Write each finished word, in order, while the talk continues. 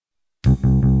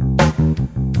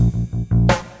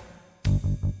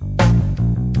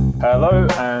Hello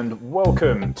and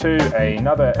welcome to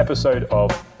another episode of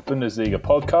the Bundesliga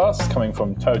podcast coming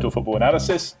from Total Football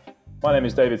Analysis. My name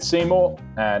is David Seymour,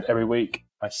 and every week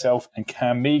myself and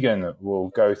Cam Meighan will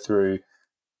go through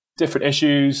different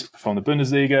issues from the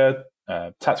Bundesliga,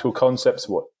 tactical concepts,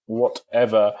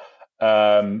 whatever.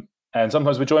 And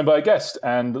sometimes we're joined by a guest.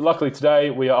 And luckily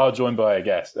today we are joined by a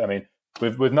guest. I mean,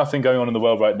 with nothing going on in the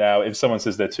world right now, if someone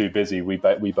says they're too busy, we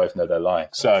both know they're lying.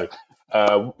 So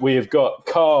we have got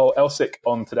Carl Elsik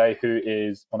on today, who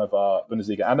is one of our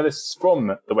Bundesliga analysts from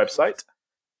the website.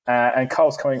 And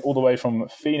Carl's coming all the way from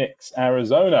Phoenix,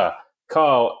 Arizona.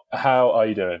 Carl, how are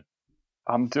you doing?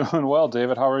 I'm doing well,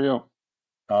 David. How are you?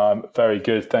 Very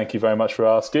good. Thank you very much for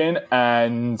asking.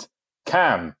 And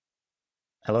Cam.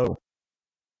 Hello.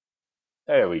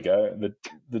 There we go.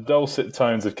 The dulcet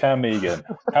tones of Cam Meighan.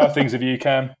 How are things with you,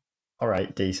 Cam? All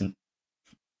right, decent.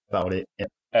 About it. Yeah.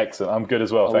 Excellent. I'm good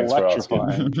as well. Thanks for asking.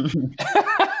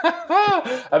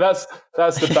 And that's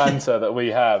the banter that we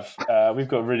have. We've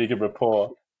got really good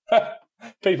rapport.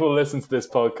 People listen to this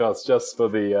podcast just for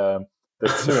the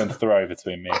to and fro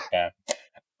between me and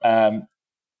Cam.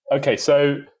 Okay,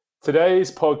 so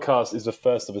today's podcast is the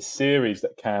first of a series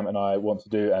that Cam and I want to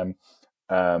do, and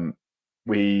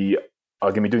we are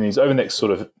going to be doing these over the next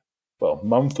sort of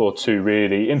month or two,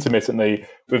 really intermittently,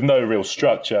 with no real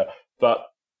structure. But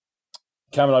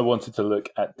Cam and I wanted to look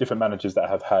at different managers that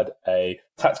have had a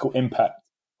tactical impact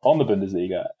on the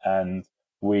Bundesliga, and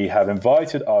we have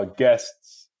invited our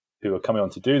guests who are coming on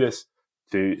to do this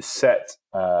to set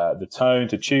the tone,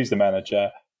 to choose the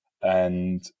manager,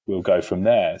 and we'll go from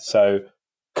there. So,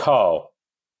 Carl,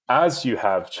 as you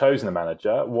have chosen a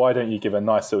manager, why don't you give a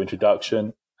nice little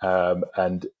introduction?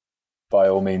 And by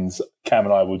all means, Cam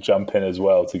and I will jump in as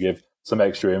well to give some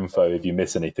extra info if you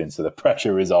miss anything. So the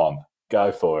pressure is on.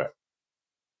 Go for it.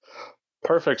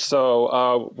 Perfect.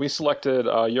 So we selected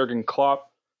Jurgen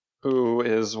Klopp, who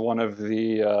is one of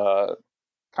the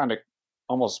kind of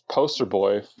almost poster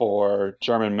boy for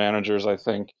German managers, I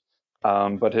think.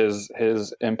 But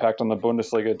his impact on the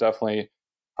Bundesliga definitely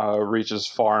reaches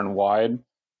far and wide.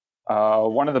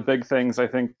 One of the big things I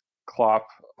think Klopp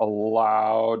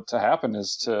allowed to happen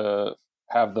is to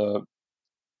have the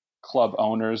club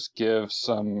owners give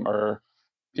some, or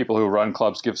people who run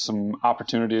clubs give some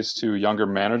opportunities to younger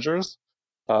managers.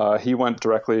 He went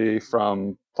directly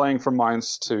from playing for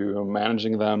Mainz to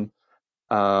managing them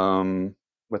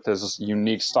with his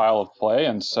unique style of play.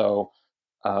 And so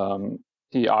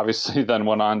he obviously then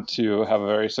went on to have a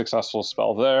very successful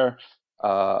spell there,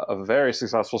 a very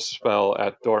successful spell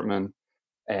at Dortmund,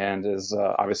 and is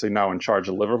obviously now in charge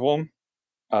of Liverpool.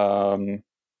 And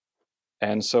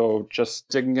so just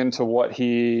digging into what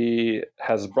he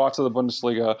has brought to the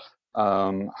Bundesliga,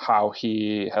 how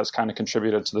he has kind of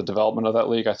contributed to the development of that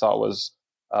league, I thought was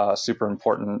a super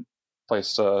important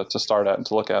place to start at and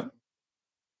to look at.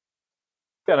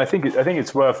 Yeah, and I think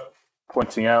it's worth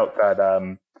pointing out that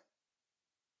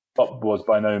Klopp was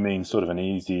by no means sort of an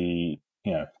easy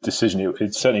decision.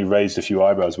 It certainly raised a few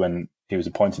eyebrows when he was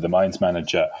appointed the Mainz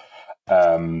manager.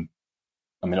 I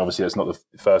mean, obviously, that's not the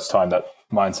first time that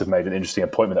Mainz have made an interesting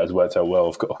appointment that has worked out well.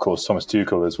 Of course, Thomas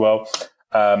Tuchel as well.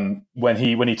 When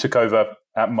he took over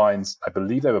at Mainz, I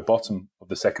believe they were bottom of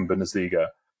the second Bundesliga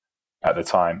at the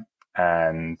time,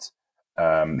 and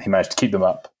he managed to keep them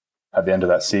up at the end of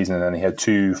that season. And then he had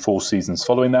 2 full seasons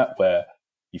following that, where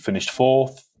he finished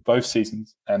 4th both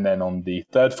seasons, and then on the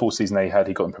third full season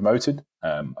he got them promoted.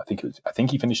 I think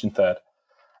he finished in 3rd,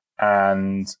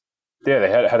 and yeah,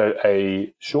 they had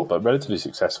a short but relatively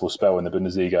successful spell in the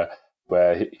Bundesliga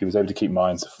where he was able to keep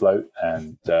Mainz afloat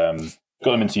and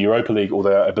got them into Europa League,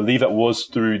 although I believe that was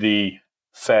through the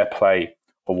Fair Play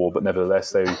Award, but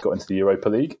nevertheless they got into the Europa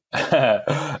League.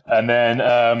 And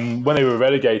then when they were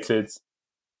relegated,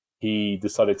 he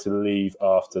decided to leave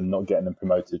after not getting them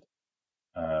promoted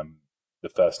the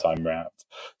first time round.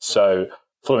 So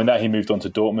following that, he moved on to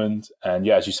Dortmund. And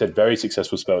yeah, as you said, very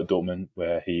successful spell at Dortmund,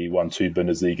 where he won 2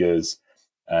 Bundesligas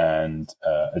and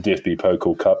a DFB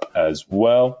Pokal Cup as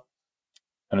well.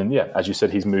 And then, yeah, as you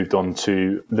said, he's moved on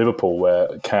to Liverpool,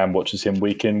 where Cam watches him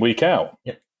week in, week out.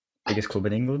 Yep. Biggest club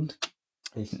in England.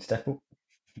 Decent step up.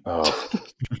 Oh,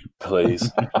 please.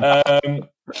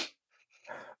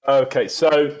 Okay,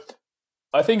 so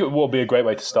I think it will be a great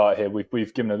way to start here.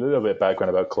 We've given a little bit of background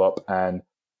about Klopp, and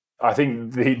I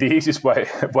think the easiest way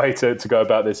to go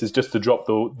about this is just to drop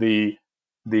the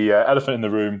elephant in the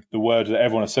room, the word that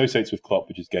everyone associates with Klopp,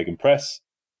 which is gegenpress.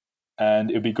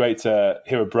 And it would be great to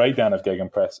hear a breakdown of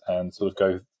gegenpress and sort of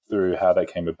go through how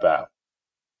that came about.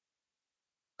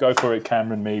 Go for it,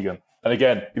 Cameron Meighan. And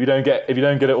again, if you don't get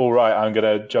it all right, I'm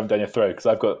going to jump down your throat because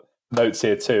I've got notes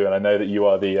here too, and I know that you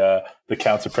are the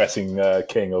counter pressing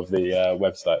king of the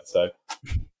website. So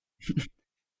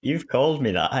You've called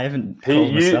me that. I haven't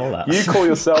called myself that. You call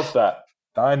yourself that.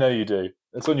 I know you do.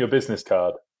 It's on your business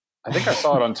card. I think I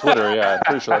saw it on Twitter. Yeah, I'm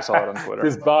pretty sure I saw it on Twitter.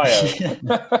 His bio.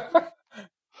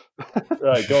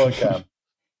 Right, go on, Cam.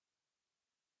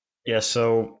 Yeah,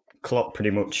 so Klopp pretty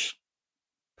much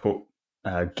put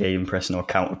game pressing or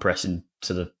counter pressing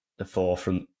to the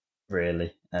forefront,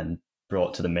 really, and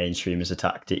brought to the mainstream as a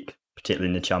tactic, particularly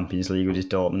in the Champions League with his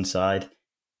Dortmund side.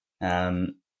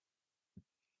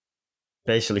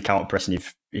 Basically, counter pressing,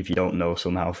 if you don't know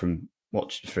somehow from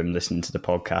listening to the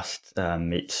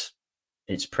podcast,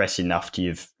 it's pressing after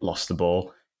you've lost the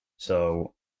ball.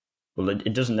 So, well,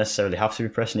 it doesn't necessarily have to be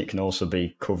pressing. It can also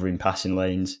be covering passing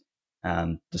lanes.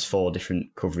 There's 4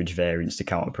 different coverage variants to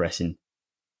counter pressing,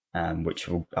 which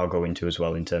I'll go into as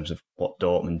well in terms of what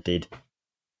Dortmund did.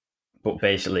 But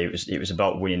basically, it was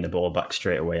about winning the ball back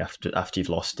straight away after you've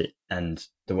lost it, and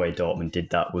the way Dortmund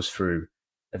did that was through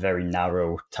a very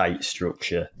narrow, tight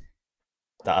structure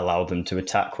that allowed them to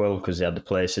attack well because they had the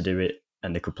players to do it,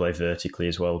 and they could play vertically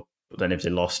as well. But then if they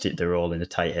lost it, they were all in a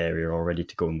tight area all ready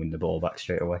to go and win the ball back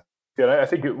straight away. Yeah, I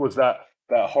think it was that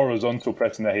horizontal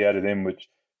pressing that he added in, which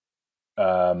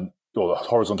or the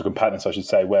horizontal compactness, I should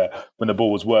say, where when the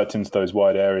ball was worked into those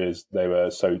wide areas, they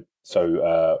were so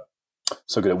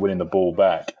good at winning the ball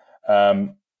back.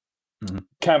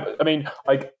 Cam, I mean,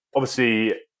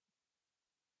 obviously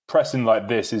pressing like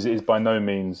this is by no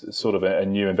means sort of a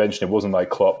new invention. It wasn't like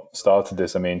Klopp started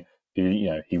this. I mean,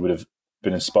 he would have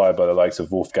been inspired by the likes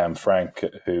of Wolfgang Frank,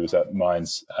 who was at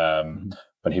Mainz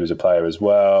when he was a player as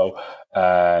well,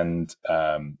 and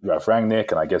Ralf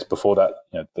Rangnick, and I guess before that,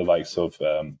 the likes of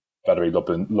Valery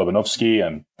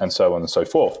Lobanovsky and so on and so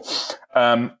forth.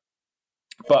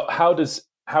 But how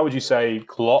would you say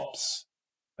Klopp's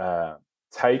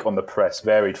take on the press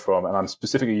varied from, and I'm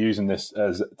specifically using this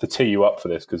as to tee you up for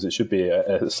this because it should be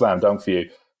a slam dunk for you.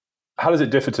 How does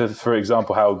it differ to, for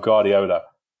example, how Guardiola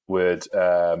would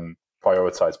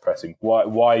prioritize pressing?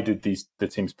 Why did the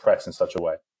teams press in such a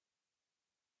way?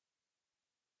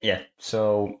 Yeah,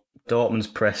 so Dortmund's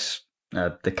press,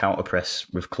 the counter press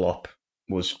with Klopp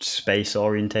was space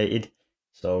orientated.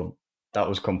 So that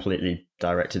was completely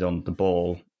directed on the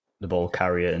ball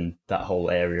carrier and that whole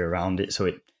area around it. So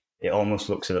it almost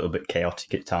looks a little bit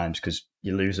chaotic at times because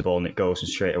you lose the ball and it goes and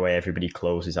straight away everybody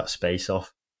closes that space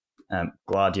off.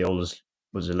 Guardiola's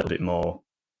was a little bit more,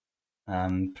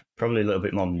 probably a little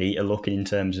bit more neater looking in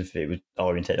terms of it was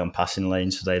orientated on passing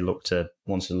lanes. So they looked to,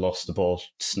 once they lost the ball,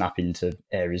 snap into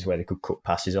areas where they could cut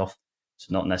passes off.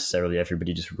 So not necessarily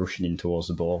everybody just rushing in towards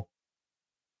the ball.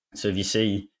 So if you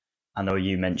see, I know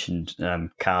you mentioned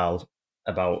Carl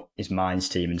about his Mainz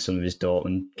team and some of his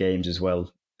Dortmund games as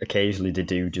well. Occasionally they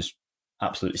do just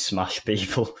absolutely smash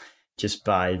people just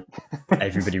by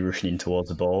everybody rushing in towards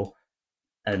the ball.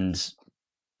 And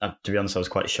to be honest, I was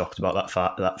quite shocked about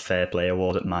that fair play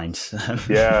award at Mainz.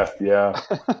 Yeah. Yeah,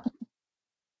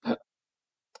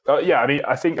 I mean,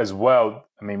 I think as well,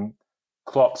 I mean,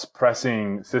 Klopp's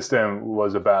pressing system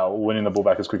was about winning the ball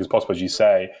back as quick as possible, as you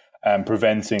say, and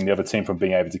preventing the other team from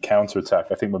being able to counter-attack.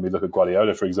 I think when we look at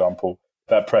Guardiola, for example,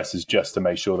 that press is just to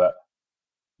make sure that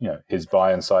his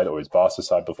Bayern side or his Barca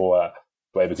side before that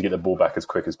were able to get the ball back as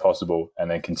quick as possible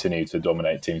and then continue to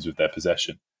dominate teams with their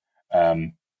possession.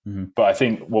 But I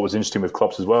think what was interesting with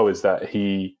Klopp as well is that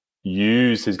he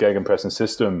used his gegenpressing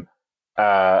system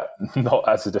not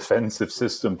as a defensive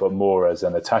system, but more as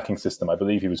an attacking system. I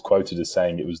believe he was quoted as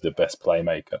saying it was the best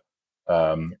playmaker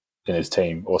in his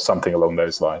team or something along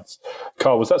those lines.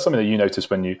 Carl, was that something that you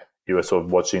noticed when you were sort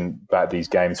of watching back these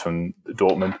games from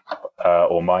Dortmund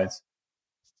or Mainz?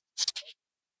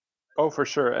 Oh, for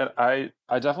sure. And I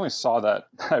definitely saw that.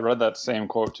 I read that same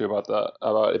quote too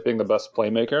about it being the best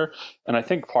playmaker. And I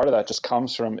think part of that just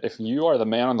comes from if you are the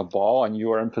man on the ball and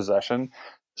you are in possession,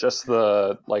 just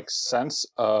the sense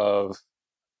of,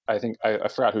 I think I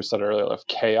forgot who said it earlier, of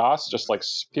chaos, just like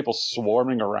people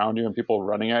swarming around you and people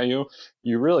running at you.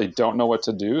 You really don't know what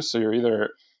to do. So you're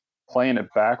either playing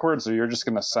it backwards or you're just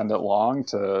going to send it long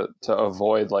to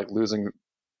avoid losing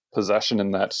possession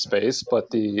in that space.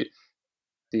 But the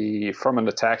from an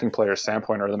attacking player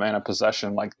standpoint or the man in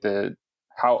possession,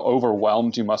 how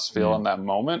overwhelmed you must feel in that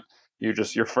moment.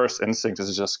 Your first instinct is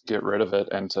to just get rid of it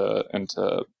and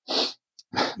to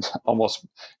almost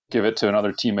give it to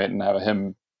another teammate and have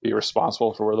him be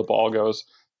responsible for where the ball goes.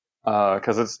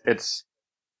 Because it's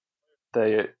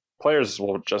the players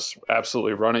will just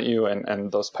absolutely run at you and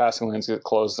those passing lanes get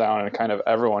closed down and kind of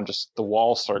everyone just the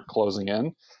walls start closing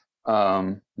in.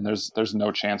 There's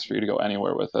no chance for you to go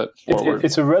anywhere with it forward.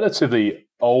 It's a relatively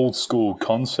old school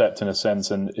concept in a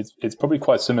sense, and it's probably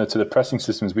quite similar to the pressing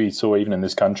systems we saw even in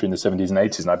this country in the 70s and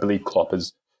 80s, and I believe Klopp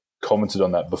has commented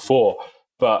on that before.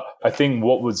 But I think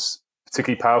what was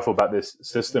particularly powerful about this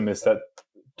system is that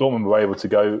Dortmund were able to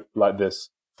go like this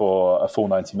for a full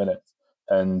 90 minutes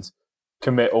and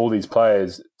commit all these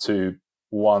players to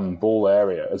one ball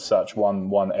area as such,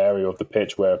 one area of the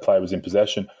pitch where a player was in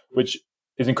possession, which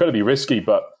is incredibly risky,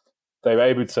 but they were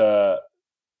able to,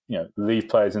 leave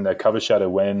players in their cover shadow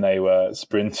when they were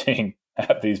sprinting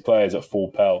at these players at full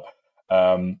pelt.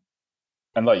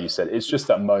 And like you said, it's just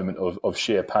that moment of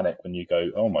sheer panic when you go,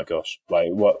 "Oh my gosh,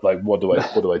 what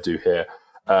do I do here?"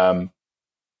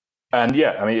 And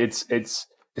yeah, I mean, it's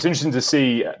interesting to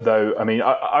see, though. I mean,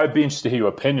 I'd be interested to hear your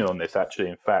opinion on this. Actually,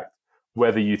 in fact,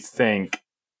 whether you think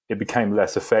it became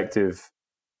less effective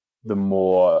the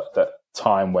more that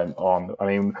time went on. I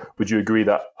mean, would you agree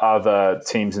that other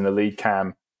teams in the league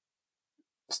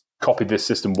copied this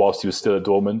system whilst he was still at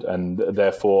Dortmund, and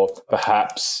therefore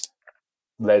perhaps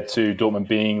led to Dortmund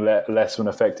being less of an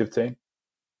effective team?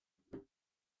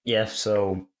 Yeah,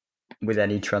 so with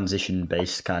any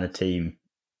transition-based kind of team,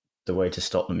 the way to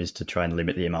stop them is to try and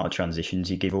limit the amount of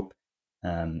transitions you give up.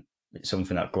 It's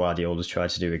something that Guardiola's tried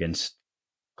to do against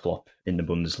Klopp in the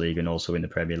Bundesliga and also in the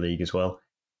Premier League as well.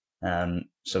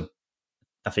 So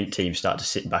I think teams start to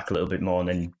sit back a little bit more, and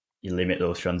then you limit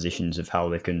those transitions of how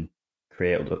they can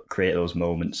create those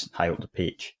moments high up the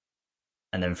pitch.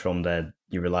 And then from there,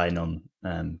 you're relying on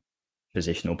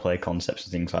positional play concepts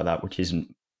and things like that, which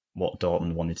isn't what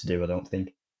Dortmund wanted to do, I don't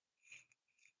think.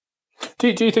 Do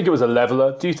you think it was a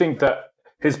leveler? Do you think that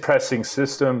his pressing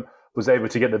system was able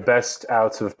to get the best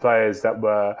out of players that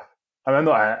were... by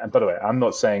the way, I'm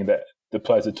not saying that the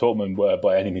players at Dortmund were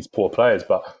by any means poor players,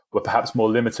 but were perhaps more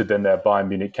limited than their Bayern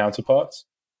Munich counterparts?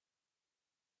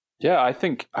 Yeah, I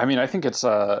think it's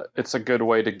a good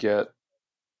way to get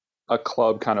a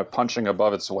club kind of punching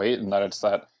above its weight, and that it's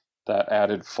that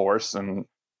added force. And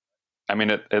I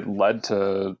mean, it led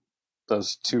to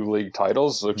those 2 league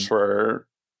titles, which were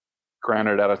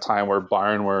granted at a time where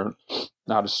Bayern were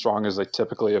not as strong as they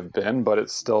typically have been, but it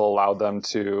still allowed them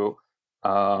to,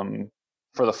 for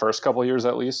the first couple of years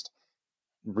at least,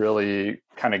 really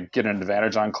kind of get an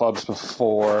advantage on clubs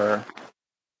before,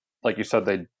 like you said,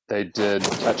 they did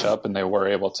catch up and they were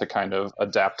able to kind of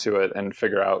adapt to it and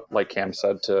figure out, like Cam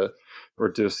said, to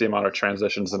reduce the amount of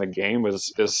transitions in a game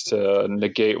is to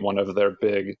negate one of their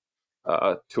big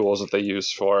tools that they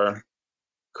use for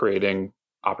creating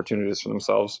opportunities for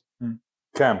themselves.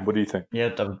 Cam, what do you think? Yeah,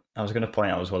 I was going to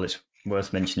point out as well, it's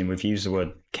worth mentioning, we've used the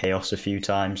word chaos a few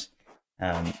times.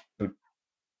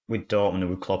 With Dortmund and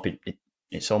with Klopp,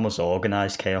 it's almost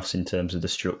organised chaos in terms of the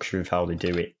structure of how they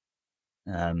do it.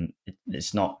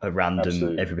 It's not a random,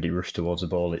 Absolutely. Everybody rush towards the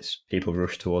ball. It's people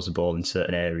rush towards the ball in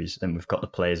certain areas, and we've got the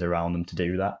players around them to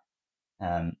do that.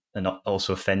 And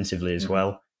also offensively as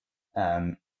well.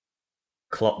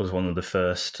 Klopp was one of the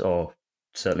first, or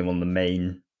certainly one of the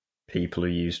main people who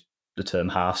used the term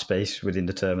half space within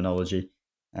the terminology.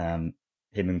 Him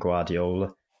and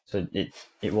Guardiola. So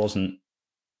it wasn't.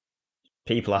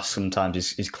 People ask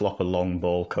sometimes, is Klopp a long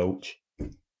ball coach?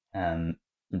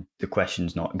 The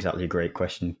question's not exactly a great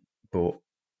question, but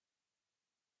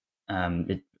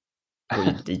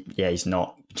he's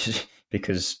not,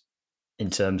 because in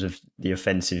terms of the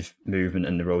offensive movement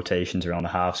and the rotations around the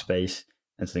half space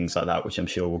and things like that, which I'm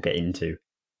sure we'll get into,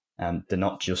 they're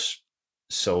not just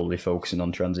solely focusing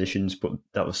on transitions, but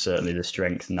that was certainly the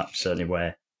strength, and that's certainly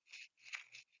where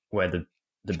the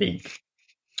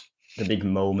big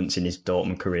moments in his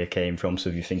Dortmund career came from. So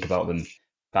if you think about them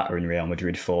battering Real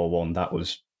Madrid 4-1, that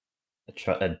was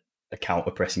a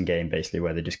counter-pressing game, basically,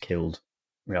 where they just killed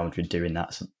Real Madrid doing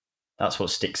that. So that's what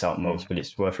sticks out most, but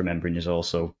it's worth remembering is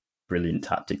also brilliant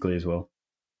tactically as well.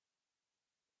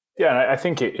 Yeah, and I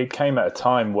think it came at a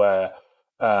time where,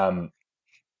 let's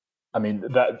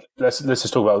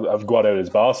just talk about Guardiola's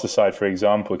Barca side, for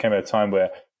example. It came at a time where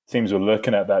teams were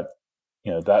looking at that,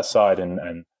 that side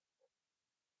and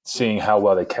seeing how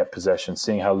well they kept possession,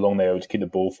 seeing how long they were able to keep the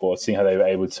ball for, seeing how they were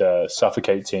able to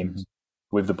suffocate teams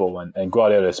with the ball. And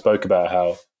Guardiola spoke about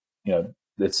how,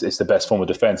 it's the best form of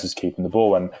defense is keeping the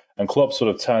ball. And Klopp sort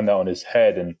of turned that on his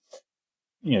head. And,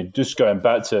 just going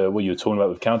back to what you were talking about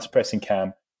with counter-pressing,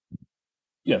 Cam,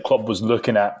 Klopp was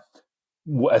looking at,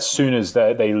 as soon as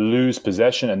they lose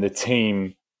possession and the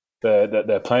team that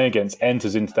they're playing against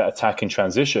enters into that attacking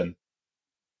transition,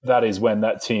 that is when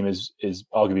that team is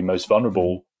arguably most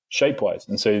vulnerable shape-wise.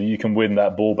 And so you can win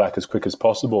that ball back as quick as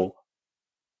possible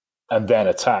and then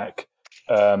attack.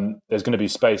 There's going to be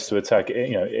space to attack.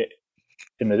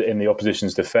 in the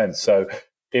opposition's defence. So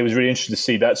it was really interesting to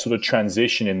see that sort of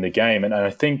transition in the game. And I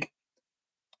think,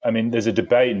 I mean, there's a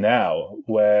debate now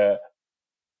where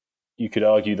you could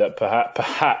argue that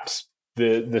perhaps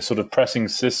the sort of pressing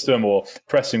system or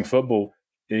pressing football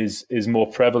is more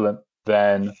prevalent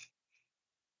than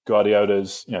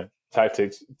Guardiola's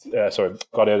tactics.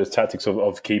 Guardiola's tactics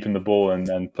of keeping the ball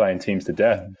and playing teams to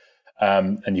death.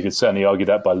 And you could certainly argue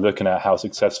that by looking at how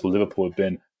successful Liverpool have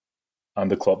been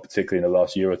under Klopp, particularly in the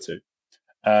last year or two.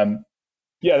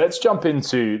 Let's jump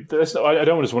into this. I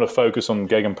don't just want to focus on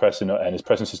gegenpressing and his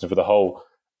pressing system for the whole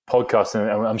podcast,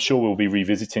 and I'm sure we'll be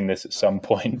revisiting this at some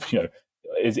point.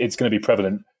 It's going to be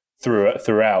prevalent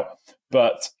throughout.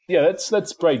 But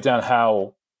let's break down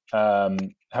how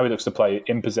he looks to play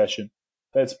in possession.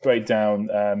 Let's break down,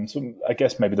 I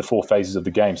guess maybe the 4 phases of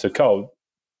the game. So, Carl,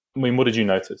 I mean, what did you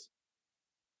notice?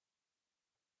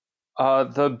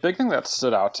 The big thing that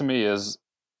stood out to me is,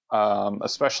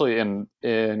 especially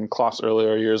in Klopp's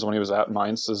earlier years when he was at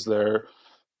Mainz, is their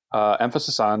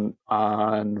emphasis on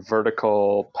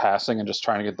vertical passing and just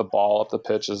trying to get the ball up the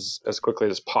pitch as quickly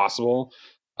as possible.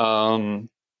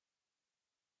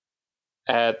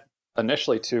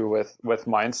 Initially too with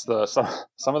Mainz,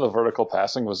 some of the vertical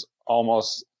passing was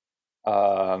almost,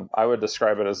 I would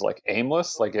describe it as like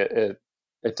aimless. Like it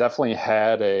definitely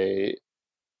had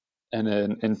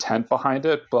an intent behind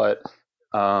it, but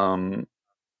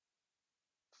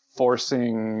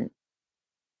forcing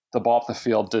the ball up the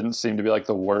field didn't seem to be like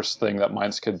the worst thing that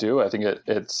Mainz could do. I think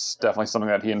it's definitely something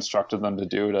that he instructed them to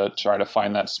do, to try to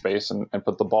find that space and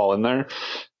put the ball in there.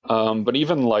 But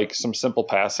even like some simple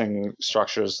passing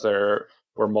structures, there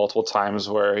were multiple times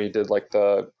where he did like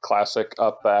the classic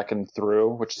up, back, and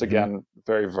through, which is again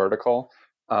very vertical.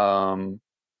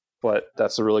 But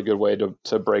that's a really good way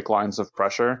to break lines of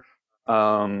pressure.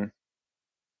 But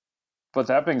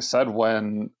that being said,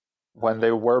 when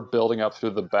they were building up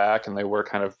through the back and they were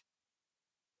kind of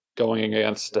going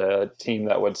against a team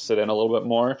that would sit in a little bit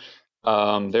more,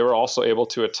 they were also able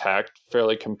to attack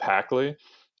fairly compactly.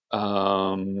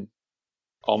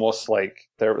 Almost like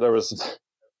there was,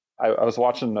 I was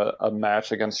watching a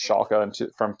match against Schalke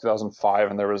from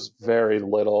 2005, and there was very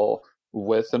little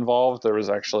width involved. There was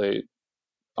actually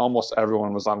almost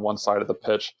everyone was on one side of the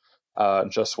pitch,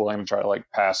 just willing to try to like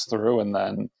pass through and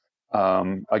then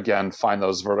again find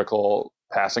those vertical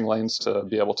passing lanes to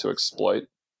be able to exploit.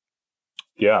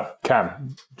 Yeah,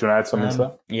 Cam, do you want to add something to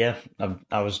that? Yeah,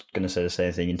 I was going to say the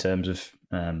same thing in terms of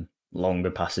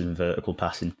longer passing and vertical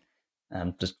passing.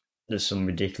 There's some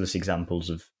ridiculous examples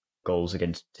of goals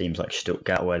against teams like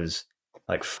Stuttgart where there's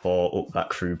like 4 up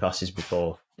back through passes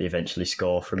before they eventually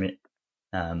score from it.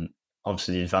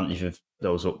 Obviously, the advantage of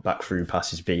those up back through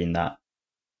passes being that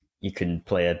you can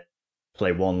play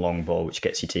one long ball which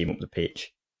gets your team up the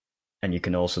pitch, and you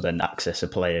can also then access a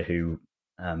player who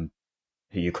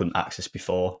you couldn't access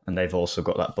before, and they've also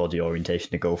got that body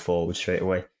orientation to go forward straight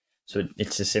away. So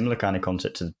it's a similar kind of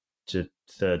concept to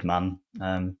third man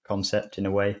concept in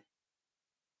a way,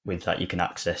 with that you can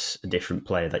access a different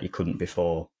player that you couldn't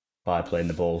before by playing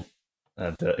the ball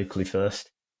vertically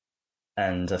first.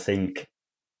 And I think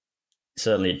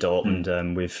certainly at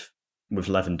Dortmund with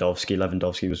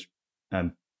Lewandowski was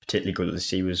particularly good at this.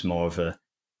 He was more of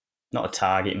not a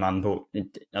target man, but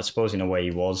I suppose in a way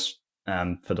he was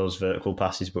for those vertical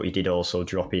passes, but he did also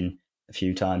drop in a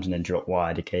few times and then drop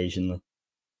wide occasionally.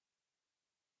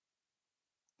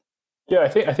 Yeah, I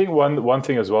think one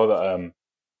thing as well that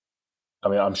I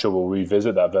mean, I'm sure we'll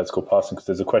revisit that vertical passing because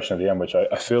there's a question at the end which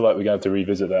I feel like we're going to have to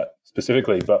revisit that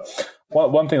specifically. But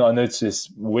one thing I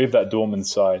noticed with that Dortmund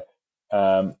side,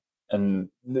 and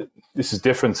this is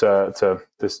different to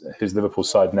his Liverpool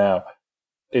side now,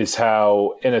 is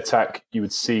how in attack you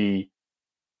would see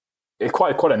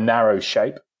quite a narrow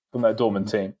shape from that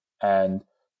Dortmund team and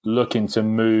looking to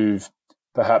move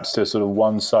perhaps to sort of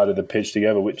one side of the pitch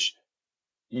together, which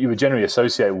you would generally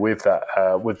associate with that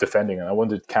with defending. And I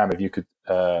wondered, Cam, if you could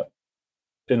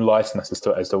enlighten us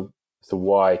as to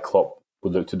why Klopp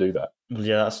would look to do that. Well,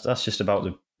 yeah, that's just about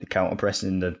the counter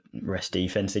pressing, the rest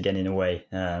defense again in a way.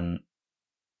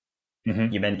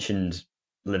 You mentioned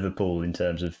Liverpool in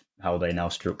terms of how they now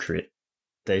structure it.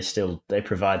 They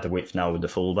provide the width now with the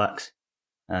fullbacks,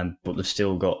 but they've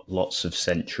still got lots of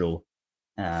central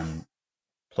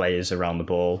players around the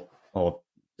ball, or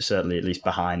certainly at least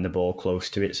behind the ball, close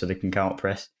to it, so they can counter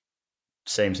press.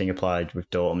 Same thing applied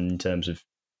with Dortmund in terms of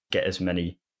get as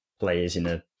many players in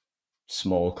a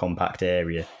small, compact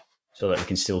area so that we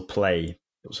can still play,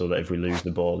 so that if we lose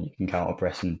the ball, you can counter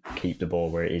press and keep the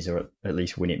ball where it is, or at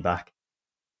least win it back.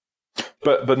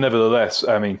 But nevertheless,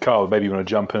 I mean, Carl, maybe you want to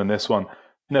jump in on this one.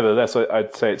 Nevertheless,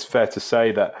 I'd say it's fair to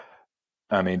say that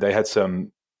I mean, they had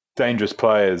some dangerous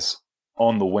players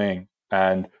on the wing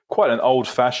and quite an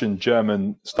old-fashioned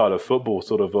German style of football,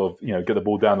 sort of get the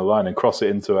ball down the line and cross it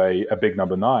into a big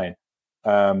number 9.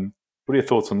 What are your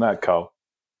thoughts on that, Carl?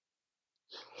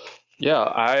 Yeah,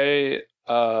 I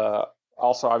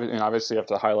also obviously have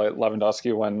to highlight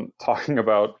Lewandowski when talking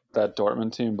about that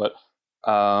Dortmund team, but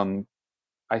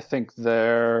I think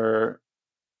they're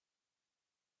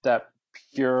that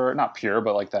not pure,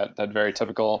 but like that very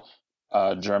typical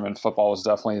German football was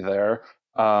definitely there.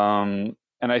 And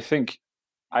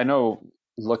I know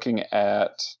looking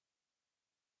at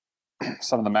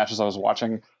some of the matches I was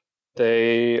watching,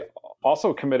 they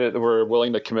also were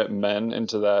willing to commit men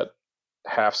into that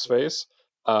half space,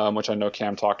 which I know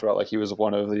Cam talked about. Like he was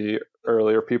one of the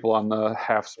earlier people on the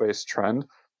half space trend.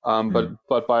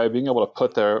 But by being able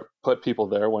to put people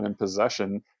there when in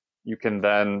possession, you can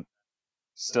then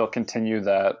still continue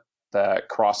that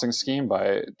crossing scheme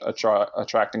by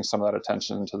attracting some of that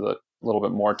attention to the little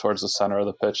bit more towards the center of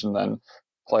the pitch, and then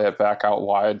play it back out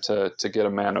wide to get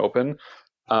a man open.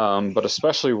 But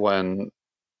especially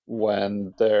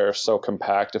when they're so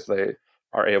compact, if they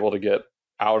are able to get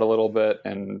out a little bit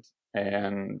and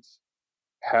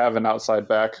have an outside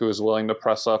back who is willing to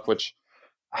press up, which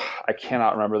I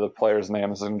cannot remember the player's name.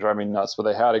 This is going to drive me nuts, but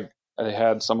they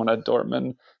had someone at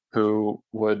Dortmund who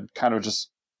would kind of just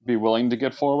be willing to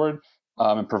get forward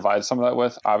and provide some of that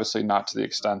with. Obviously, not to the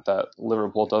extent that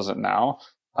Liverpool does it now,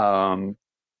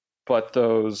 but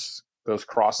those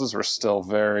crosses were still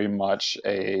very much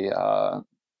a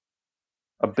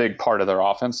big part of their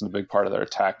offense and a big part of their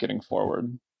attack getting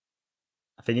forward.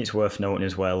 I think it's worth noting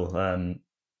as well,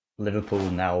 Liverpool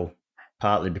now,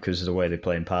 partly because of the way they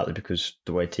play and partly because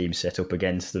the way teams set up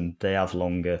against them, they have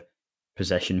longer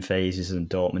possession phases than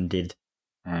Dortmund did.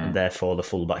 And therefore the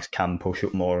fullbacks can push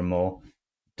up more and more.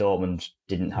 Dortmund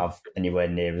didn't have anywhere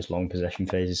near as long possession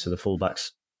phases, so the fullbacks,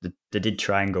 they did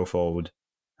try and go forward,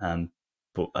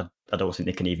 but I don't think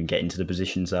they can even get into the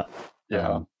positions that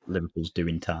Liverpool's do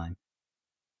in time.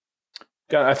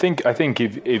 Yeah, I think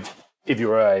if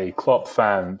you're a Klopp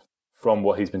fan from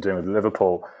what he's been doing with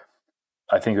Liverpool,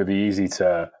 I think it would be easy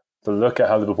to look at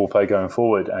how Liverpool play going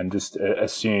forward and just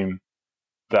assume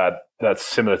that that's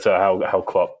similar to how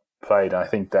Klopp played. And I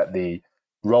think that the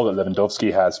role that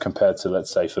Lewandowski has compared to,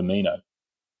 let's say, Firmino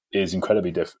is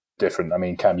incredibly different. I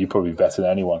mean, Cam, you're probably better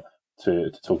than anyone to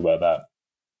talk about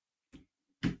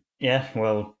that. Yeah,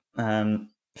 well,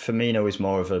 Firmino is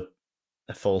more of a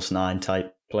false 9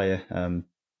 type player.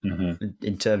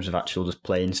 In terms of actual just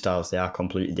playing styles, they are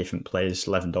completely different players.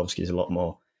 Lewandowski is a lot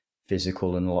more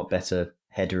physical and a lot better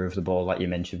header of the ball, like you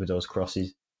mentioned with those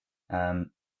crosses. The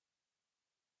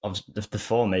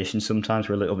formations sometimes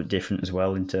were a little bit different as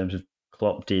well in terms of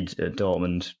Klopp did at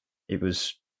Dortmund. It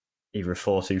was either a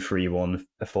 4-2-3-1,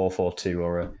 a 4-4-2,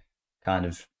 or a kind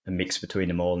of a mix between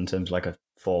them all in terms of like a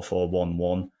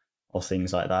 4-4-1-1 or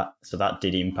things like that. So that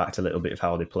did impact a little bit of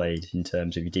how they played in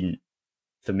terms of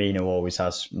Firmino always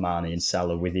has Mane and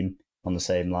Salah with him on the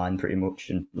same line pretty much,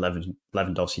 and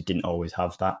Lewandowski didn't always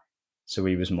have that. So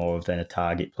he was more of then a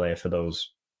target player for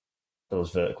those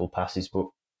vertical passes. But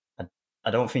I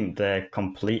don't think they're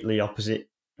completely opposite.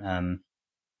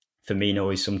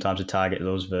 Firmino is sometimes a target of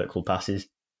those vertical passes,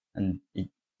 and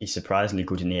he's surprisingly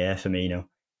good in the air, Firmino.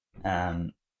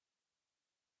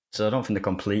 So I don't think they're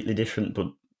completely different, but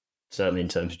certainly in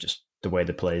terms of just the way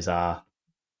the players are,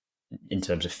 in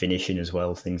terms of finishing as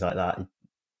well, things like that,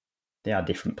 they are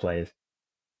different players.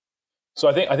 So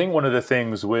I think one of the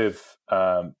things with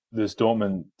this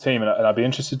Dortmund team, and I'd be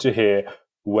interested to hear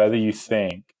whether you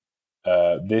think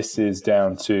this is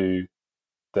down to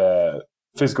their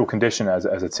physical condition as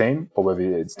a team, or whether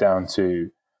it's down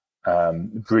to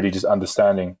really just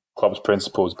understanding Klopp's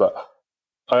principles. But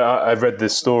I've read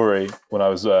this story when I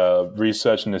was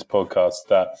researching this podcast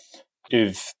that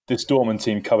if this Dortmund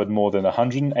team covered more than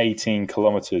 118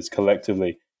 kilometers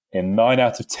collectively in 9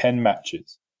 out of 10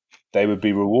 matches, they would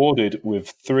be rewarded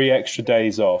with 3 extra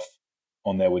days off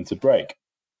on their winter break.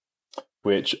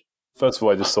 Which, first of all,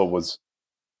 I just thought was,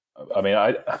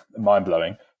 mind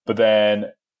blowing. But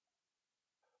then,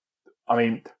 I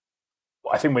think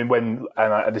when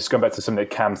this is going back to something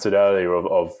that Cam said earlier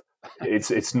of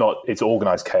it's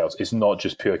organized chaos. It's not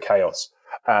just pure chaos.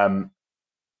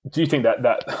 Do you think that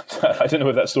I don't know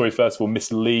if that story, first of all,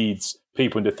 misleads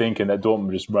people into thinking that Dortmund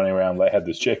were just running around like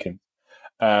headless chicken?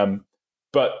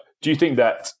 But do you think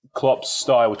that Klopp's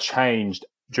style changed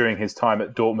during his time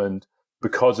at Dortmund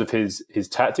because of his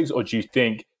tactics, or do you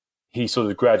think he sort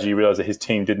of gradually realized that his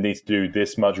team didn't need to do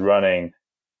this much running?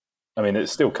 I mean, it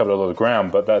still covered a lot of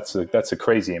ground, but that's a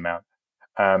crazy amount.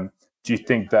 Do you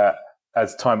think that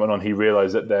as time went on, he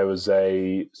realized that there was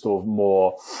a sort of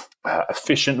more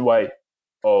efficient way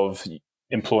of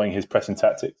employing his pressing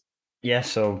tactics? Yeah,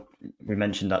 so we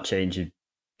mentioned that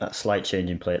slight change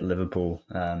in play at Liverpool.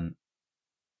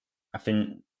 I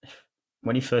think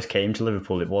when he first came to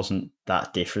Liverpool, it wasn't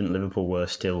that different. Liverpool were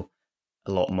still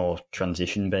a lot more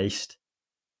transition based,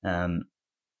 and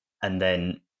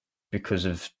then because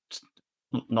of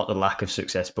not the lack of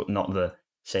success, but not the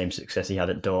same success he had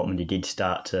at Dortmund, he did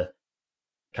start to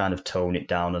kind of tone it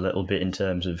down a little bit in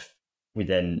terms of we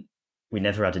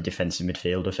never had a defensive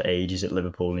midfielder for ages at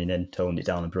Liverpool, and he then toned it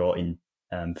down and brought in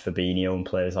Fabinho and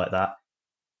players like that.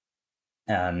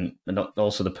 And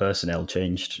also the personnel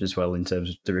changed as well in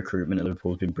terms of the recruitment at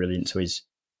Liverpool has been brilliant. So he's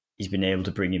been able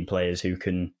to bring in players who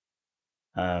can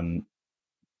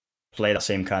play that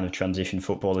same kind of transition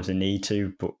football if they need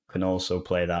to, but can also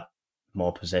play that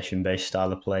more possession-based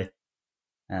style of play.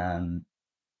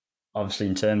 Obviously,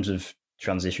 in terms of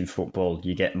transition football,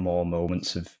 you get more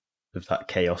moments of that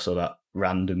chaos or that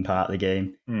random part of the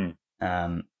game.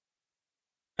 And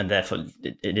therefore,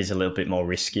 it is a little bit more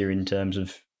riskier in terms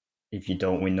of if you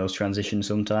don't win those transitions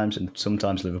sometimes, and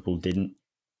sometimes Liverpool didn't.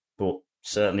 But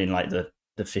certainly in like the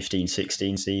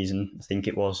 15-16 season, I think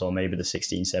it was, or maybe the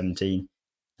 16-17,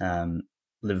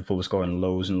 Liverpool was scoring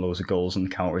loads and loads of goals on the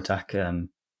counter-attack.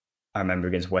 I remember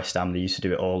against West Ham, they used to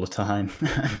do it all the time.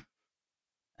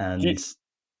 And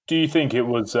do you think it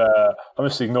was? I'm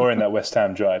just ignoring that West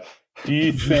Ham drive. Do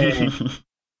you think?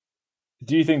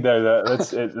 Do you think though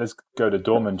that let's go to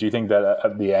Dortmund? Do you think that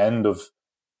at the end of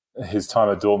his time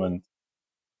at Dortmund,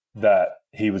 that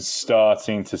he was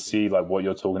starting to see like what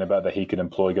you're talking about that he could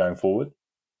employ going forward?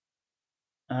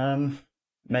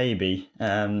 Maybe.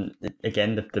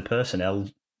 Again, the personnel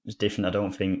is different. I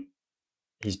don't think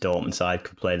his Dortmund side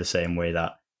could play the same way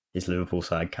that his Liverpool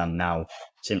side can now,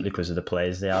 simply because of the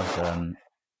players they have.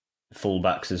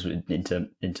 Fullbacks as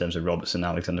in terms of Robertson,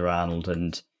 Alexander-Arnold,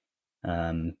 and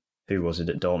who was it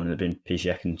at Dortmund? It had been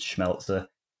Piszczek and Schmelzer,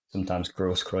 sometimes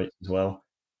Grosskreutz as well.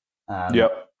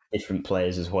 Different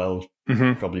players as well,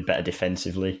 probably better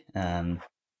defensively.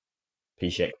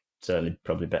 Piszczek certainly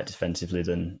probably better defensively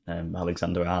than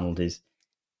Alexander-Arnold is.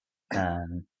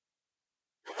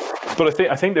 But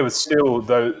I think there was still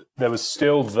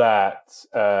that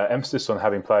emphasis on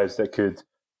having players that could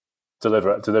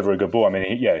deliver a good ball. I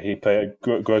mean, he played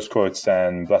Grosskreutz,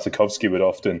 and Blasakowski would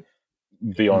often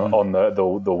be on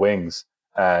the wings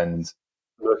and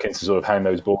looking to sort of hang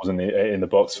those balls in the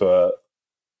box for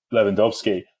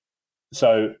Lewandowski.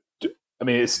 So, I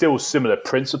mean, it's still similar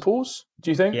principles.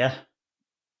 Do you think? Yeah.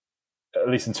 At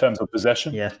least in terms of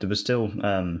possession. Yeah, there was still,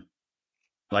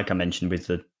 like I mentioned, with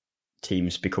the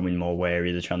teams becoming more wary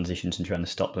of the transitions and trying to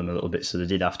stop them a little bit, so they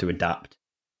did have to adapt.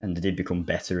 And they did become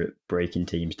better at breaking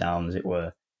teams down, as it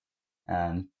were.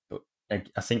 But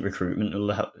I think recruitment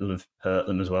will have hurt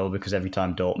them as well, because every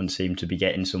time Dortmund seemed to be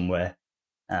getting somewhere,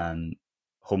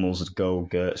 Hummels would go,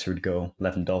 Goetze would go,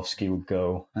 Lewandowski would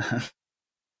go.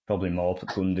 Probably more, but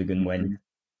Gundogan went.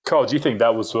 Carl, do you think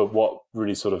that was what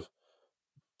really sort of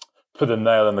put a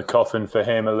nail in the coffin for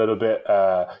him a little bit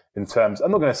in terms, I'm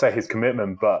not going to say his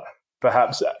commitment, but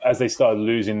perhaps as they started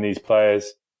losing these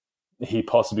players, he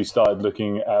possibly started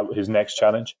looking at his next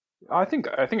challenge? I think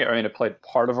it played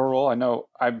part of a role. I know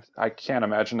I can't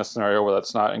imagine a scenario where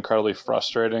that's not incredibly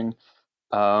frustrating.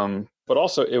 But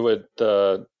also it would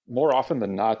more often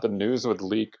than not, the news would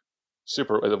leak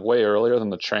way earlier than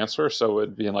the transfer, so it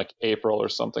would be in like April or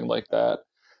something like that.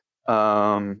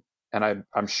 And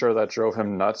I'm sure that drove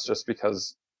him nuts, just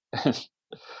because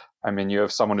I mean, you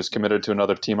have someone who's committed to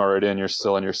another team already, and you're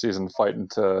still in your season fighting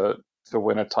to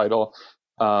win a title.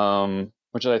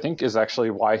 Which I think is actually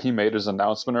why he made his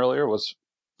announcement earlier, was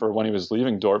for when he was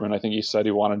leaving Dortmund. I think he said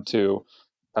he wanted to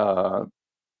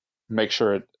make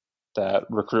sure that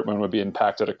recruitment would be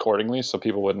impacted accordingly, so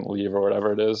people wouldn't leave or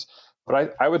whatever it is.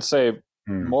 But I would say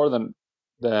more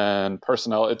than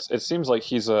personnel, it seems like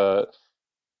he's a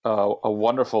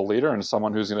wonderful leader and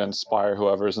someone who's going to inspire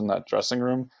whoever's in that dressing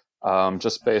room.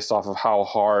 Just based off of how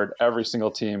hard every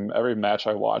single team, every match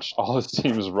I watched, all the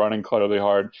teams run incredibly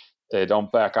hard. They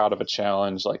don't back out of a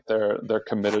challenge. Like they're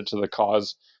committed to the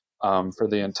cause for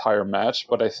the entire match.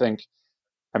 But I think,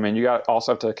 I mean, you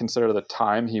also have to consider the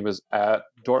time he was at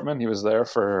Dortmund. He was there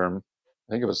for, I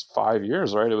think it was 5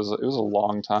 years, right? It was a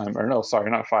long time. Or no,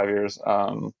 sorry, not 5 years,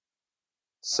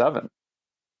 7.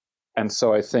 And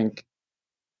so I think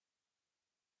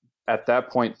at that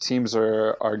point, teams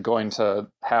are going to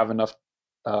have enough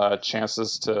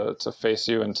chances to face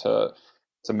you and to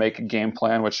make a game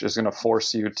plan, which is going to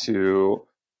force you to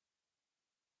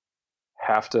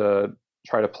have to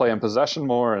try to play in possession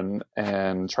more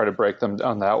and try to break them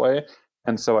down that way.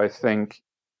 And so I think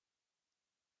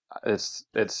it's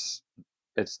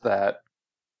that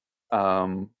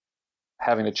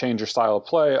having to change your style of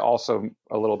play, also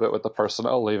a little bit with the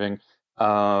personnel leaving,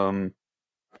 and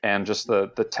just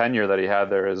the tenure that he had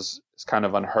there is kind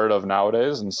of unheard of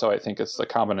nowadays. And so I think it's the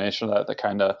combination of that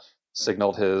kind of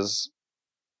signaled his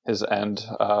end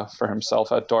for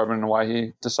himself at Dortmund and why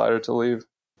he decided to leave.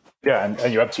 Yeah,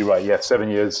 and you're absolutely right. Yeah, 7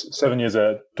 years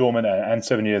at Dortmund and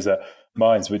 7 years at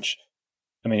Mainz, which,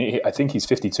 I mean, I think he's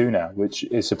 52 now, which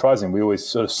is surprising. We always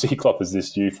sort of see Klopp as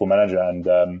this youthful manager,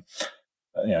 and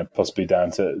possibly down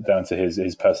to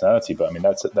his personality. But I mean,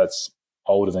 that's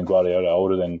older than Guardiola,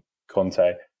 older than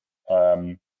Conte,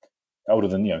 older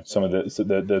than some of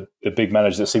the big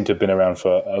managers that seem to have been around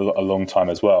for a long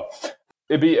time as well.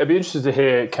 It'd be interesting to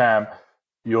hear, Cam,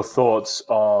 your thoughts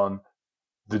on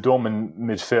the Dortmund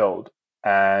midfield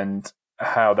and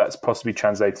how that's possibly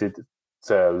translated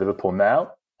to Liverpool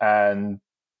now and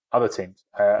other teams.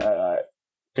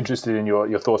 Interested in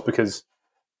your thoughts, because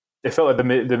it felt like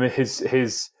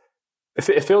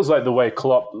it feels like the way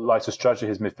Klopp likes to structure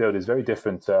his midfield is very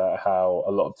different to how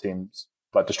a lot of teams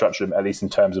like to structure them, at least in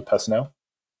terms of personnel.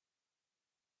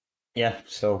 Yeah,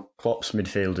 so Klopp's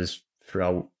midfielders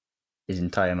throughout his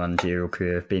entire managerial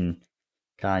career have been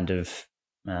kind of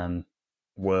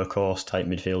workhorse type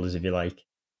midfielders, if you like.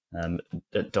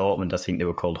 At Dortmund, I think they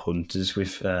were called hunters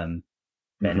with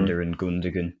Bender and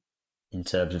Gundogan in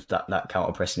terms of that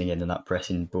counter pressing again and that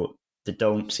pressing, but they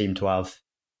don't seem to have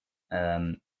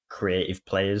creative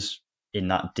players in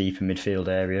that deeper midfield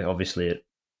area. Obviously,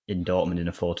 in Dortmund in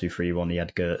a 4-2-3-1, he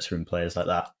had Goetze and players like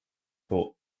that.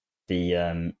 But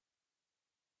the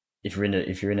if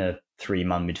you're in a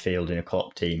 3-man midfield in a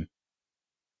Klopp team,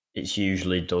 it's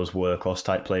usually those workhorse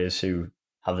type players who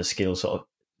have the skill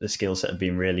set of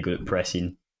being really good at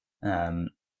pressing,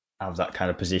 have that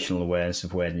kind of positional awareness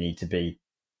of where they need to be,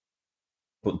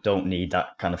 but don't need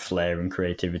that kind of flair and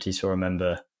creativity. So I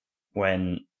remember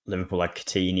when Liverpool had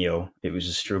Coutinho, it was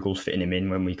a struggle fitting him in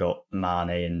when we got Mane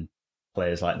and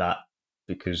players like that,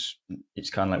 because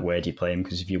it's kind of like, where do you play him?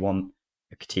 Because if you want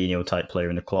a Coutinho type player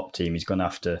in the Klopp team, he's going to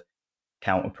have to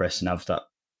counter press and have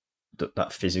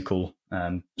that physical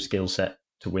skill set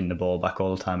to win the ball back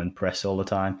all the time and press all the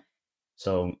time.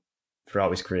 So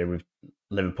throughout his career with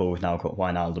Liverpool, we've now got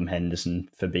Wijnaldum, Henderson,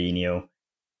 Fabinho,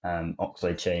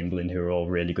 Oxlade-Chamberlain, who are all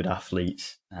really good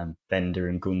athletes, Bender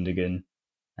and Gundogan,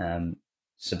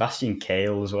 Sebastian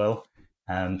Kehl as well,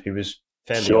 who was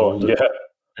fairly old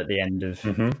at the end of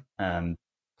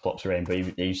Klopp's reign, but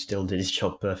he still did his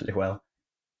job perfectly well.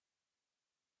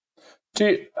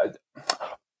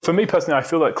 For me personally, I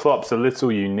feel like Klopp's a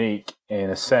little unique in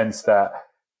a sense that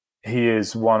he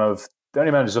is one of the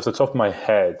only managers off the top of my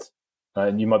head,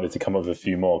 and you might be able to come up with a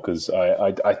few more because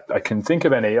I can think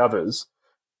of any others.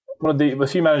 One of the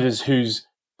few managers whose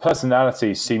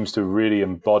personality seems to really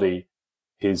embody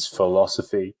his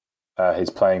philosophy,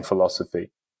 his playing philosophy.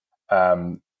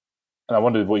 And I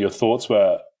wondered what your thoughts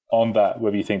were on that,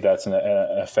 whether you think that's an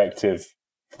effective...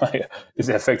 Is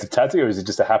it an effective tactic, or is it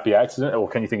just a happy accident, or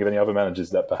can you think of any other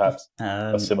managers that perhaps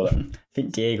are similar? I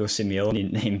think Diego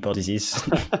Simeone embodies his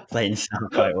playing style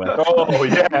quite well. Oh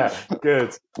yeah,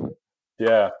 good.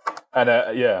 Yeah, and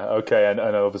okay, and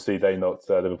obviously they knocked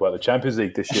Liverpool out of the Champions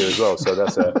League this year as well, so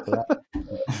that's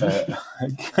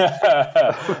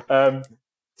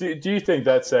do you think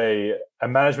that's a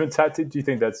management tactic? Do you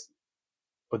think that's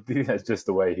just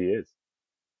the way he is?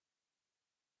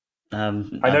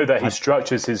 I know that he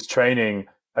structures his training.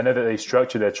 I know that they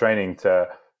structure their training to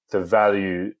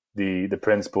value the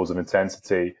principles of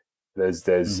intensity.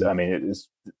 There's I mean,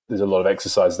 there's a lot of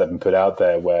exercises that have been put out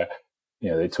there where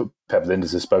Pep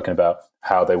Linders has spoken about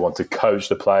how they want to coach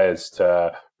the players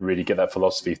to really get that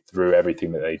philosophy through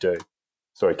everything that they do.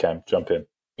 Sorry, Cam, jump in.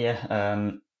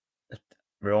 Yeah,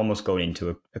 we're almost going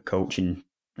into a coaching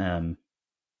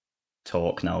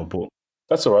talk now, but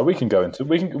that's all right. We can go into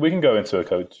a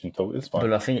coaching talk. It's fine.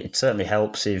 But I think it certainly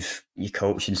helps if you're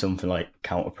coaching something like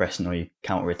counter pressing or you're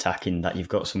counter attacking, that you've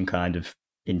got some kind of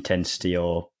intensity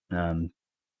or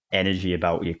energy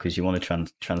about you, because you want to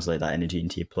translate that energy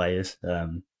into your players.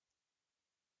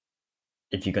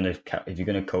 If you're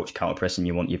gonna coach counter pressing,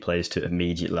 you want your players to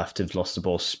immediately, after they've lost the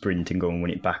ball, sprint and go and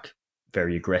win it back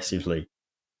very aggressively.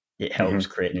 It helps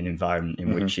creating an environment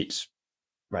in which it's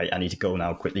right. I need to go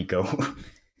now. Quickly go.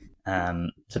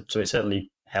 So it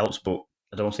certainly helps, but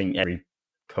I don't think every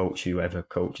coach who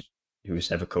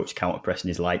has ever coached counter pressing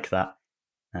is like that.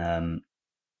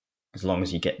 As long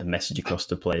as you get the message across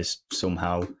to players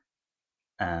somehow,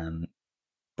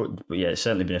 but yeah, it's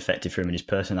certainly been effective for him, and his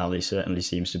personality certainly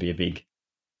seems to be a big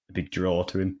draw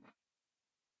to him.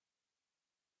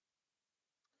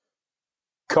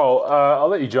 Carl, I'll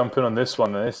let you jump in on this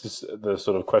one. And this is the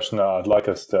sort of question that I'd like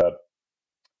us to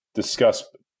discuss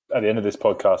at the end of this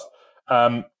podcast.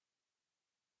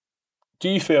 Do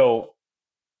you feel,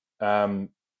 what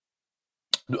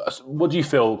do you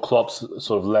feel Klopp's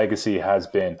sort of legacy has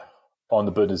been on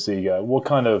the Bundesliga? What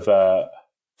kind of, I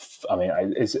mean,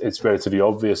 it's relatively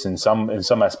obvious in some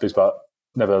aspects, but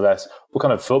nevertheless, what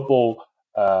kind of football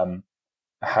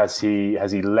has he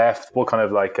left? What kind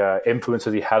of influence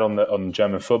has he had on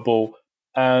German football?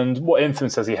 And what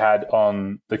influence has he had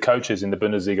on the coaches in the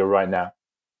Bundesliga right now?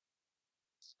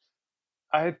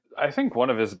 I think one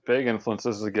of his big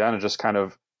influences, again, is just kind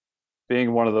of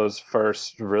being one of those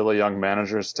first really young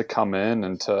managers to come in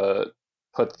and to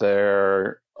put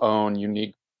their own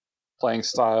unique playing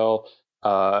style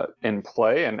in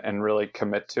play and really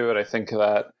commit to it. I think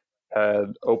that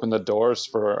had opened the doors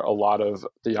for a lot of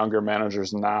the younger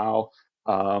managers now.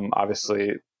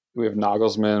 Obviously, we have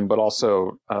Nagelsmann, but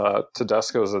also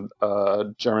Tedesco is a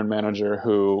German manager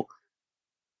who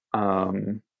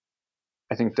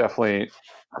I think definitely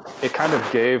it kind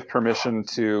of gave permission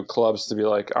to clubs to be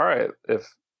like, all right,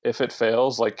 if it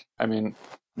fails, like, I mean,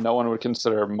 no one would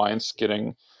consider Mainz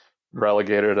getting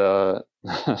relegated a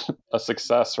a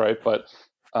success, right? But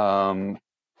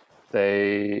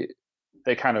they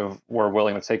kind of were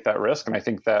willing to take that risk, and I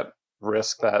think that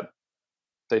risk that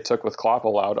they took with Klopp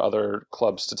allowed other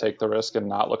clubs to take the risk and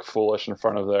not look foolish in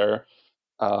front of their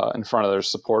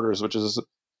supporters, which is,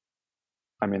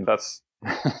 I mean, that's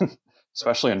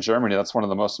especially in Germany, that's one of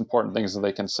the most important things that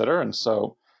they consider. And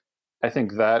so I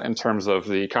think that in terms of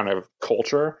the kind of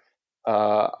culture,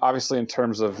 obviously in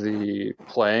terms of the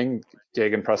playing,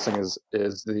 gegenpressing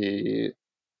is the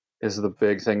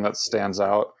big thing that stands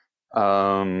out,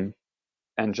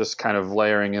 and just kind of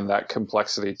layering in that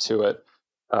complexity to it,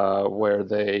 where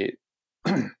they,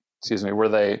 where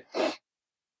they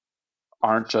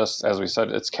aren't just, as we said,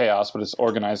 it's chaos, but it's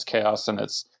organized chaos, and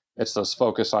it's this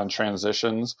focus on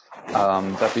transitions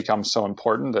that becomes so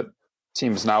important that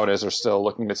teams nowadays are still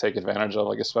looking to take advantage of.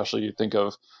 Like, especially you think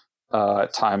of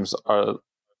at times RB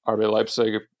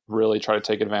Leipzig really try to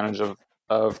take advantage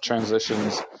of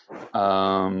transitions.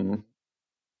 I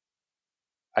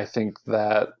think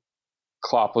that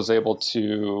Klopp was able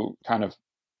to kind of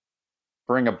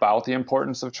bring about the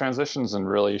importance of transitions and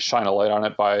really shine a light on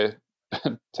it by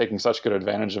taking such good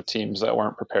advantage of teams that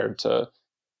weren't prepared to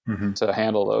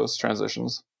handle those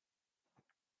transitions.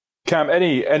 Cam,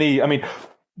 any? I mean,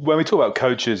 when we talk about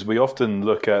coaches, we often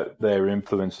look at their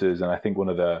influences, and I think one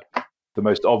of the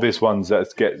most obvious ones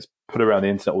that gets put around the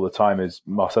internet all the time is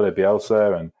Marcelo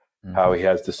Bielsa and how he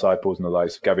has disciples and the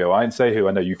likes of Gabriel Heinze, who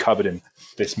I know you covered in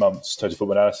this month's Total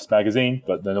Football Analysis magazine,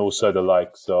 but then also the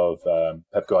likes of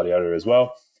Pep Guardiola as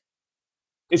well.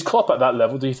 Is Klopp at that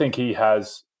level? Do you think he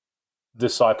has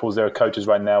disciples? There are coaches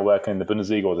right now working in the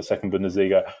Bundesliga or the second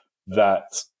Bundesliga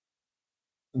that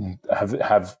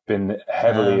have been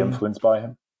heavily influenced by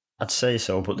him? I'd say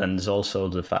so, but then there's also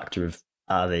the factor of,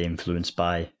 are they influenced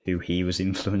by who he was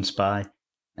influenced by?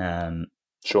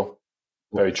 Sure,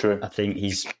 very true. I think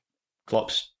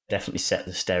Klopp's definitely set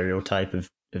the stereotype of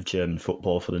German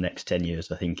football for the next 10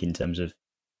 years. I think in terms of,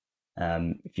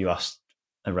 if you asked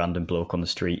a random bloke on the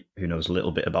street who knows a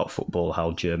little bit about football,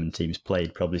 how German teams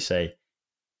played, probably say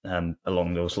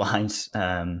along those lines.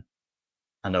 I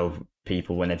know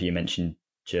people, whenever you mention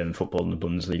German football in the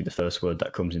Bundesliga, the first word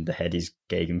that comes into head is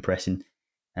gegenpressing.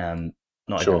 Not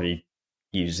everybody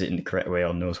uses it in the correct way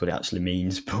or knows what it actually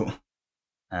means, but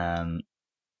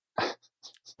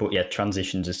yeah,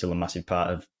 transitions are still a massive part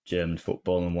of German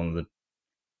football, and one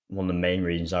of the main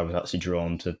reasons I was actually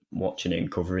drawn to watching it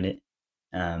and covering it.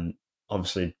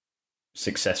 Obviously,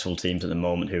 successful teams at the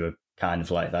moment who are kind of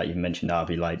like that. You've mentioned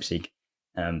RB Leipzig,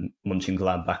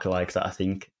 Mönchengladbach are like that, I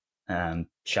think.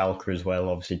 Schalke as well.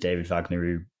 Obviously, David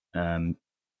Wagner, who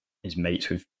is mates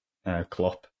with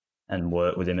Klopp and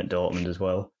worked with him at Dortmund as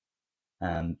well.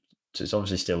 So it's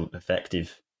obviously still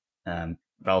effective.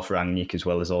 Ralf Rangnick as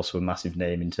well is also a massive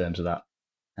name in terms of that.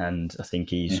 And I think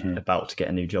he's about to get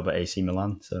a new job at AC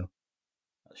Milan, so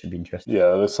that should be interesting.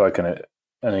 Yeah, it looks like an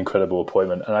incredible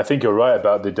appointment. And I think you're right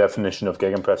about the definition of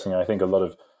gegenpressing. I think a lot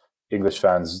of English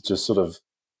fans just sort of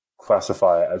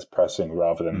classify it as pressing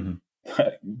rather than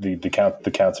the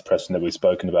counter pressing that we've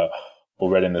spoken about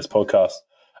already in this podcast.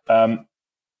 Well,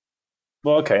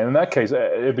 okay, in that case,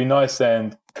 it'd be nice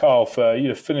then, Carl, for you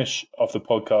to finish off the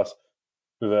podcast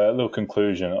with a little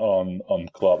conclusion on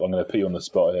Klopp. I'm going to put you on the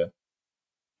spot here.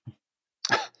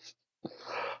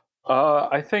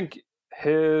 I think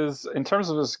in terms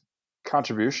of his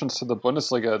contributions to the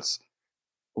Bundesliga, it's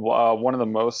one of the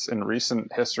most, in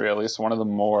recent history at least, one of the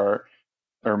more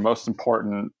or most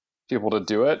important people to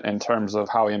do it in terms of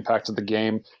how he impacted the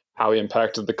game, how he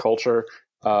impacted the culture,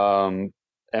 and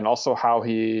also how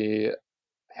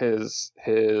his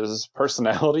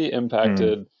personality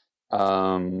impacted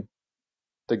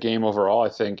the game overall. I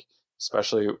think,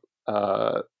 especially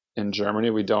in Germany,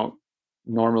 we don't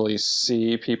normally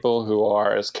see people who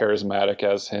are as charismatic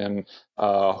as him,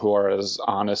 who are as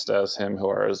honest as him, who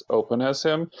are as open as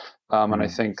him. And I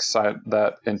think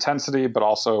that intensity, but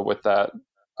also with that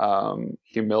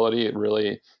humility, it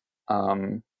really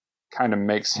kind of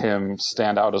makes him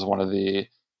stand out as one of the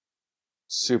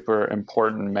super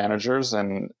important managers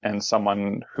and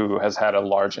someone who has had a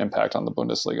large impact on the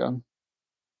Bundesliga.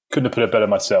 Couldn't have put it better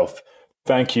myself.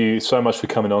 Thank you so much for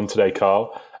coming on today,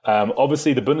 Carl.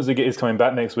 Obviously, the Bundesliga is coming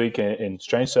back next week in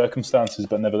strange circumstances,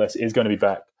 but nevertheless, it is going to be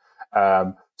back.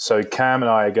 So Cam and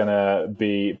I are going to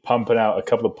be pumping out a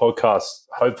couple of podcasts,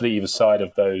 hopefully either side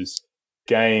of those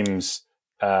games.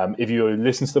 If you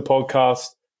listen to the podcast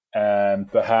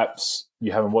and perhaps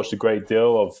you haven't watched a great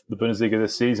deal of the Bundesliga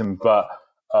this season, but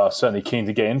are certainly keen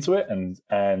to get into it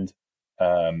and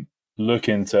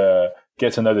looking to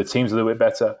get to know the teams a little bit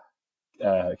better,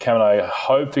 Cam and I are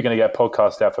hopefully going to get a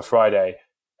podcast out for Friday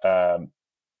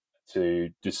to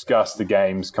discuss the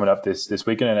games coming up this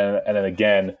weekend, and then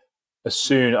again as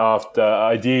soon after,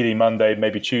 ideally Monday,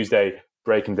 maybe Tuesday,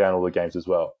 breaking down all the games as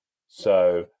well.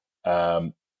 So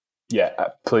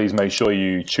please make sure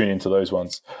you tune into those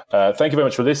ones. Thank you very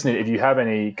much for listening. If you have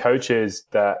any coaches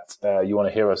that you want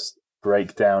to hear us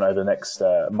break down over the next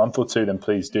month or two, then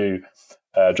please do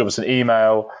drop us an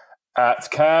email at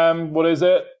Cam, what is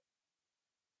it?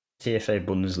 TFA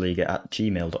Bundesliga at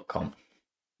gmail.com.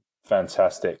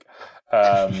 Fantastic.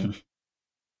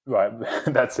 Right,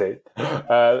 that's it.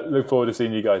 Look forward to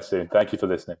seeing you guys soon. Thank you for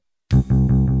listening.